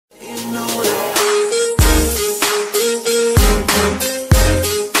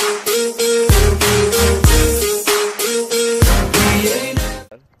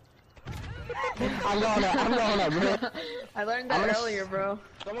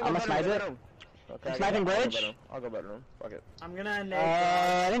I'm a sniper. Okay, I'm sniping bridge. I'll go bedroom. Fuck it. I'm gonna nade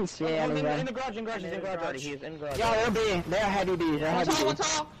I didn't see anything. In the garage, he's in garage already. He's in garage. Yo, they're B. They're heavy B. They're heavy B.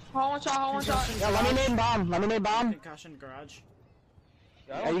 One shot. Yo, let me nade bomb. Let me nade bomb. Concussion garage.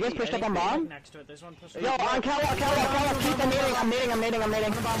 Are you guys pushed up on bomb? Next to it. There's one pushed Yo, on catwalk. Keep them nading. I'm nading. One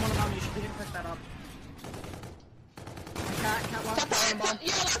bomb. You should be able to pick that up.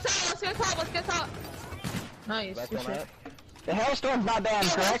 Catwalk. Let's get top. Nice. The hailstorm's not banned,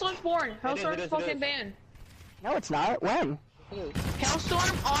 correct? Hailstorm's born. Hailstorm's fucking banned. No, it's not. When?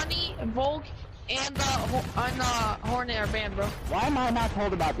 Hailstorm, Oni, Volk, and the Hornet are banned, bro. Why am I not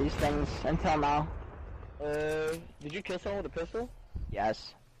told about these things until now? Did you kill someone with a pistol?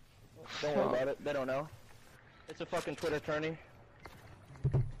 Yes. Don't worry about it. They don't know. It's a fucking Twitter tourney.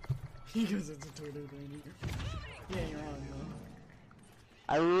 He goes, it's a Twitter tourney. Yeah, you're wrong, though.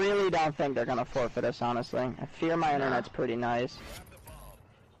 I really don't think they're gonna forfeit us, honestly. I fear my internet's pretty nice.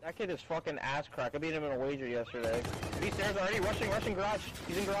 That kid is fucking ass crack. I beat him in a wager yesterday. He's stairs already. Rushing garage.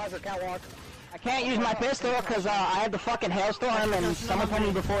 He's in garage or catwalk. I can't use my pistol because I had the fucking hailstorm and someone told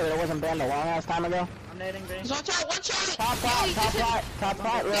me before that it wasn't banned a long ass time ago. I'm nading B. One shot. Top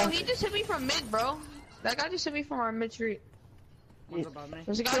plot, Yo, he just hit me from mid, bro. That guy just hit me from our mid street. One's above me.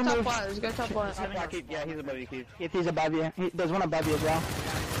 There's a guy top plot. Yeah, he's above you, Keith. Keith, he's above you. There's one above you as well.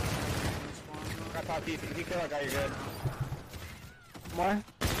 Got top Keith. If you kill that guy, you're good. More?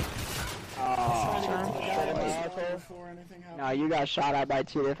 Oh. No, you got shot at by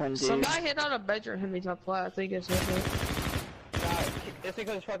two different dudes. Some guy hit out a bedroom, hit me top flat. I think it's hit me. It's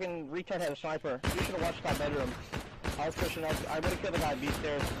because fucking retard had a sniper. You should have watched that bedroom. I was pushing up. I would have killed the guy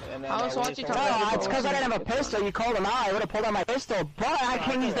beatstairs. And then I was watching top. No, it's because I didn't have a pistol. You called him out. I would have pulled out my pistol, but I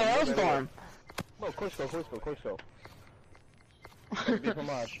can't use the hailstorm. No, quick go. Be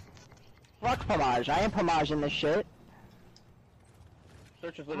Pomage. Fuck Pomage. I ain't Pomage in this shit.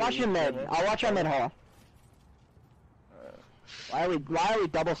 Watch your mid. I'll watch our mid hole. Why are we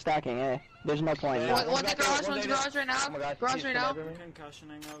double stacking, eh? There's no point. One's garage right now. Garage right now.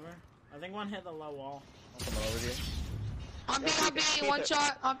 Concussioning over. I think one hit the low wall. On B, one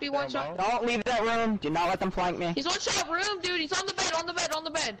shot. On B, one shot. Don't leave that room. Do not let them flank me. He's one shot room, dude. He's on the bed.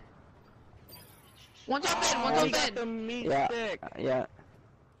 One's on bed. Yeah.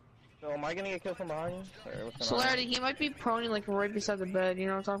 So am I gonna get killed from behind you? Celerity, he might be proning like right beside the bed. You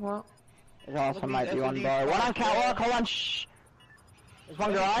know what I'm talking about? There's also might be one bar. One on catwalk. Hold on. Shh. There's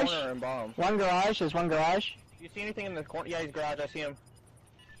one garage. One garage. There's one garage. Do you see anything in the corner? Yeah, he's garage. I see him.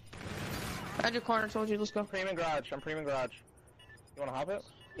 I had your corner. Told you. Let's go. I'm premium garage. You wanna hop it?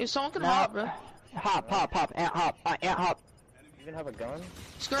 If someone can hop, bro. Hop. Ant hop. You even have a gun?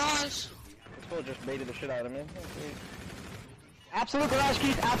 It's garage. This fool just baited the shit out of me. Absolute garage,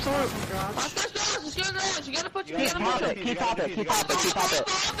 Keith. Absolute. Let's go garage. You gotta put. Keith, pop it. Keep pop it.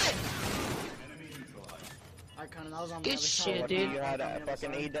 Good shit, dude. You had a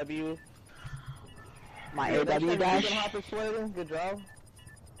fucking AW. My AW dash. Good job.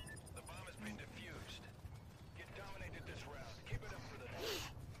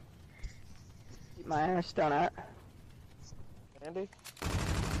 Keep my ass down at. Andy?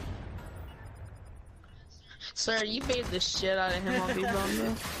 Sir, you paid the shit out of him on B-Bomb,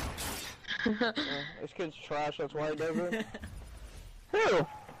 bro. This kid's trash, that's why he does it. Who?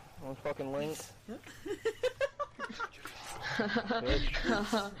 On fucking Link. I'm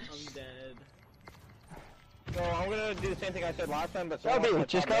dead. So I'm gonna do the same thing I said last time, but Go B,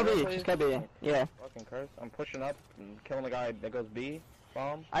 just go B. Yeah. Fucking curse. I'm pushing up and killing the guy that goes B.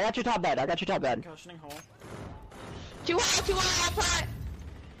 Bomb. I got your top bed. Concussioning hole. 2 outside.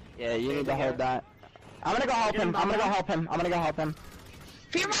 Yeah, you need to hold that. I'm gonna go help him.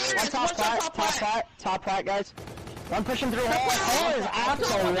 Fear my One top flat, guys. One pushing through hole. Hole is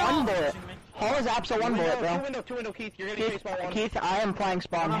absolute one bullet. Hole is absolute one bullet, bro. Two window, Keith. You're gonna face spawn one. Keith, I am playing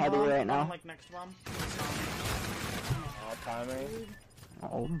spawn heavy right now. Like next bomb. Timing.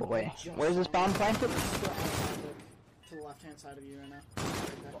 Oh boy. Where's this bomb planted? To the left hand side of you right now.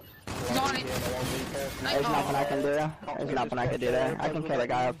 There's nothing I can do. There. I can kill the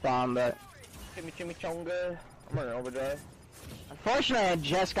guy with bomb, but... Chimichanga. I'm running overdrive. Unfortunately, I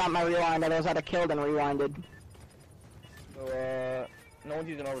just got my rewind. Otherwise, I'd have killed and rewinded. So, no one's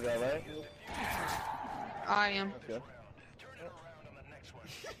using overdrive, right? I am. Okay.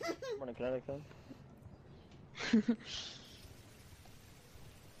 I'm running kinetic then.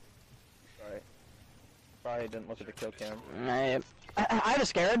 Sorry. Probably didn't look at the kill cam. I was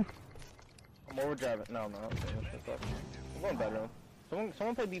scared. I'm overdriving. No, I'm not. I'm going bedroom.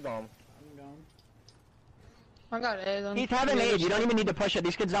 Someone play B-bomb. I'm going. I got it. Keith, have an aid. You don't even need to push it.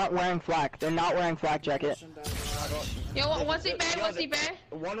 These kids aren't wearing flak. They're not wearing flak jacket. Yo, what's he bad? What's he bad?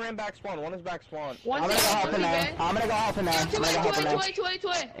 One ran back spawn. One is back spawn. I'm gonna go help him there. I'm gonna go help him there. I'm gonna go help him there. Two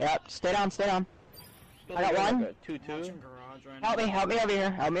A. Yep, stay down, stay down. I got one. 2-2. Garage right now. Help me over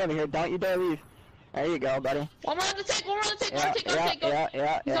here. Help me over here. Don't you dare leave. There you go, buddy. One more on the tank,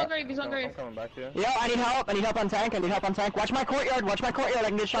 Yeah. He's on grave, I'm coming back to you. Yo, I need help on tank, Watch my courtyard, I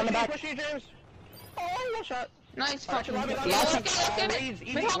can get shot in the back. Push you, James. Oh, one shot. Nice, Alright, fucking. lobby, Let's get it.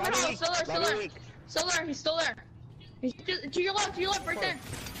 easy, Wait, hold, lobby, still there. He's still there. He's to your left, right there.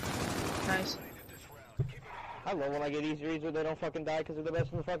 Nice. I love when I get these reads where they don't fucking die because they're the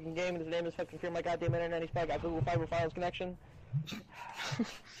best in the fucking game and his name is fucking Fear My Goddamn Internet. He's probably got Google Fiber Files connection.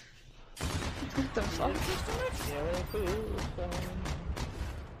 What the fuck?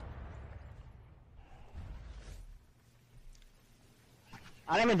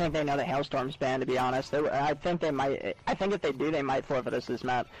 I don't even think they know the Hailstorm's banned, to be honest. I think if they do, they might forfeit us this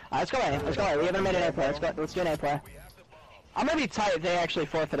map. Let's go A. We haven't made an A play. Let's do an A play. I'm gonna be tight if they actually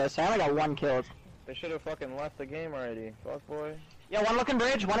forfeit us. I only got 1 kill. They should have fucking left the game already. Fuck boy. Yeah, one looking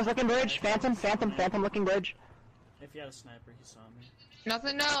bridge. Phantom looking bridge. If you had a sniper, he saw me.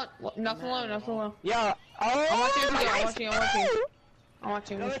 Nothing low. Yeah. Oh, I'm watching.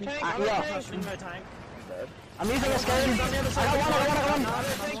 I'm using a scan. I got one.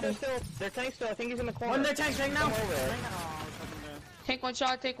 They're tank still. I think he's in the corner. One, they're tank now. Take one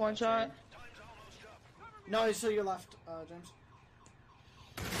shot. No, he's to your left, James.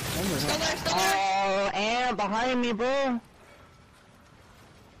 Still there. Oh, and behind me, bro.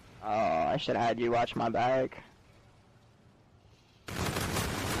 Oh, I should have had you watch my back.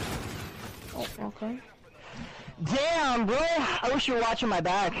 Oh, okay. Damn, bro. I wish you were watching my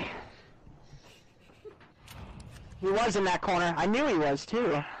back. He was in that corner. I knew he was,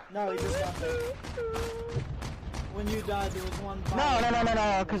 too. No, he just got there. When you died, there was one.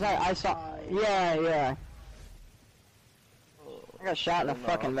 No, because I saw... Yeah. I got shot in the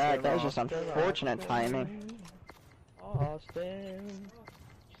fucking back. That was just unfortunate timing. Austin.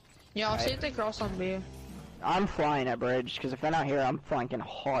 Yeah, I'll see if they cross on B. I'm flying at bridge, because if they're not here, I'm flanking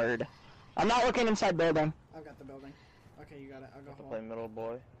hard. I'm not looking inside building. I've got the building. Okay, you got it. I'll go Play middle,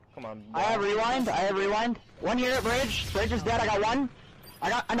 boy. Come on. I have rewind. One here at bridge. Bridge is dead. I got one. I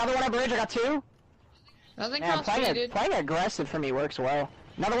got another one at bridge. I got 2. Nothing Man, cross B, dude. playing aggressive for me works well.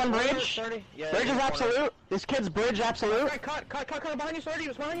 Another one bridge. Bridge is absolute. This kid's bridge absolute. Right, cut behind you, 30.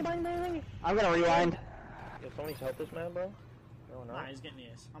 It's behind you. I'm gonna rewind. Yo, somebody's help this man, bro. No. Nah, he's getting the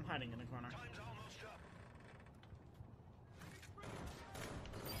ace. I'm hiding in the corner.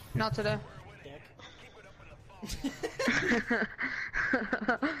 Not today. Dick.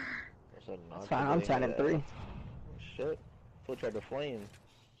 That's fine, I'm 10 and 3. Shit. Full tried to flame.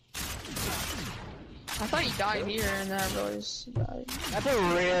 I thought he died here and then I realized he died. That's a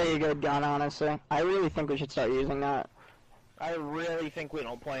really good gun, honestly. I really think we should start using that. I really think we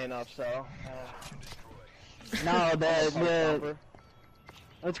don't play enough, so... No,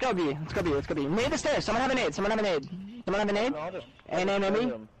 Let's go B. Nade the stairs. Someone have a nade. No,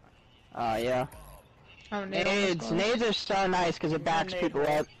 A? Oh, yeah. Oh, Nades are so nice because it backs people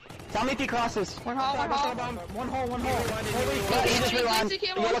up. Tell me if he crosses. One hole. Yeah, he just rewind.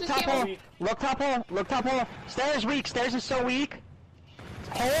 Look top hole. Stairs weak. Stairs is so weak.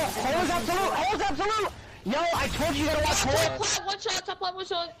 Hole is absolute. Yo, I told you gotta watch hole. Top left, one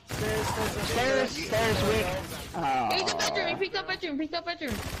shot. Stairs weak. Oh. He picked up bedroom.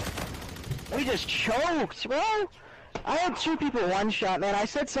 We just choked, bro. I had 2 people one shot, man. I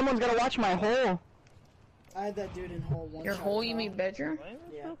said someone's gotta watch my hole. I had that dude in hole one. Your shot hole, as you well. mean bedroom?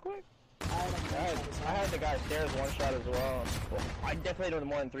 Yeah. Real quick. I had the guy stairs one shot as well. I definitely did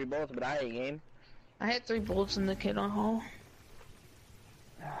more than 3 bullets, but I had a game. I had 3 bullets in the kid on hole.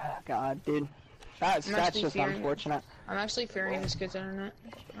 God, dude. That's just unfortunate. I'm actually fearing this kid's internet.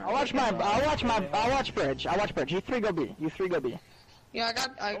 I'll watch bridge. You 3 go B. Yeah,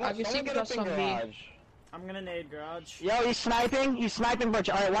 I can see cross on B. I'm gonna nade garage. Yo, he's sniping bridge.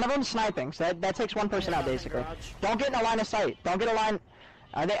 Alright, one of them's sniping, so that takes one person out basically. Don't get in a line of sight. Are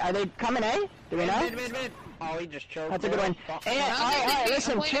they coming A? Do we know? Mid. Oh, he just choked. That's a good one. Alright,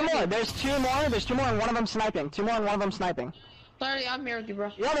 listen, 2 more. There's 2 more and one of them sniping. 30, I'm here with you,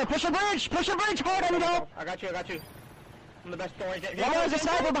 bro. Yo, they push a bridge hard, I need help. I got you. I'm the best story. One more is a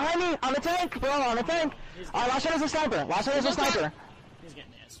sniper behind me, on the tank, bro, on the tank. Alright, last one is a sniper. He's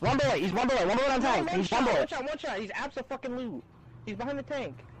getting the ace. One bullet on tank. He's one bullet. One shot. He's abso-fucking-loot. He's behind the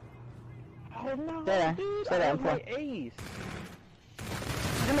tank. Oh no, dude. Stay there, my ace.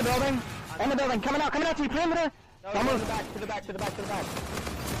 He's in the building. Coming out to you, perimeter. No, to the back.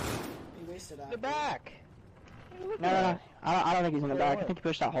 He wasted that. The back. No. I don't think he's in the back. I think he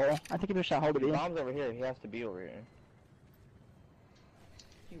pushed that hole. I think he pushed that hole to be. Bomb's over here. He has to be over here.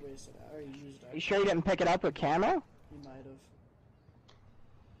 He wasted it. Or he used it. You sure you didn't pick it up with camo? He might have.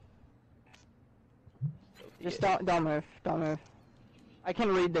 Just don't move. Don't move. I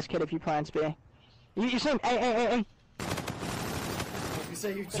can read this kid if you plants B. You see him? Hey. You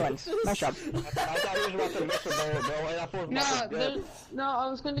say you Twins. Nice job. I thought he was about to miss a bullet, bro. I thought it was No, I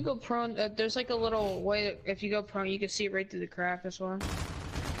was going to go prone. There's like a little way that if you go prone, you can see it right through the crack as well.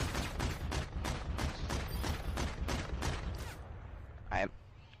 Alright.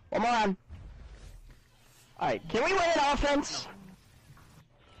 One more on. Alright, can we win an offense?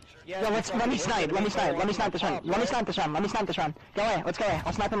 Yeah, Yo, let me snipe this run. Let me snipe this run. Go away, let's go away.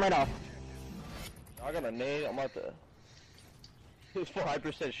 I'll snipe him right off. I got a nade. I'm about to. This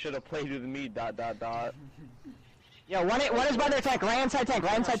 400% should have played with me. ... Yo, one is by their tank. Right inside tank.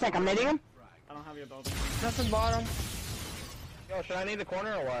 I'm nading him. I don't have your building. That's the bottom. Yo, should I need the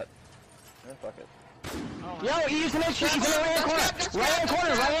corner or what? Yeah, fuck it. Yo, he's in the right hand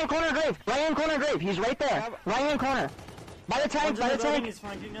corner. Right hand corner grave. He's right there. Right hand corner. By the tank. He's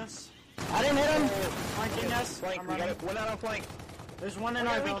flanking us. I didn't hit him. Flanking us. Flank, we got it. One out on flank. There's one in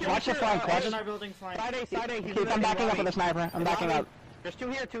our building. Watch the flank. One in our building flank. Side A. Keep, I'm backing up with a sniper. I'm backing up. There's two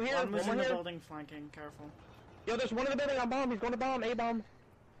here. One was in the here. building flanking. Careful. Yo, there's one in the building on bomb. He's going to bomb. A bomb.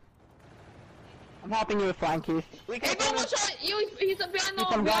 I'm helping you with flank, Keith. Hey, don't one shot! He's behind the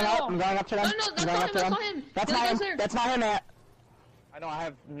wall. I'm going up. I'm going up to them. No, that's not him. That's not him. That's not him, Matt. I know. I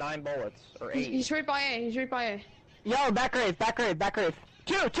have 9 bullets or 8. He's right by A. Yo, back grave. Two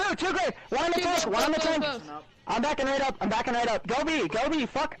grave. One on the tank. One on the tank. I'm backing right up. Go B.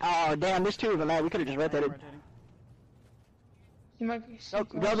 Fuck. Oh, damn. There's 2 of them, man. We could have just rotated. He might be.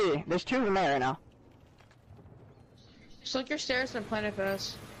 Go B. There's 2 of them there right now. Just look your stairs and planet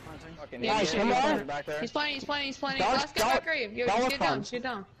fast. Yeah, Nice, come on. He's planning. Don't- Last guy back grave. Yo, don't just look get down. fun. Just get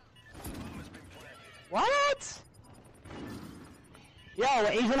down. What? Yo,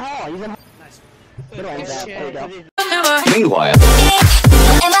 he's in hall. Nice. Good one, Zach. There you go. Meanwhile.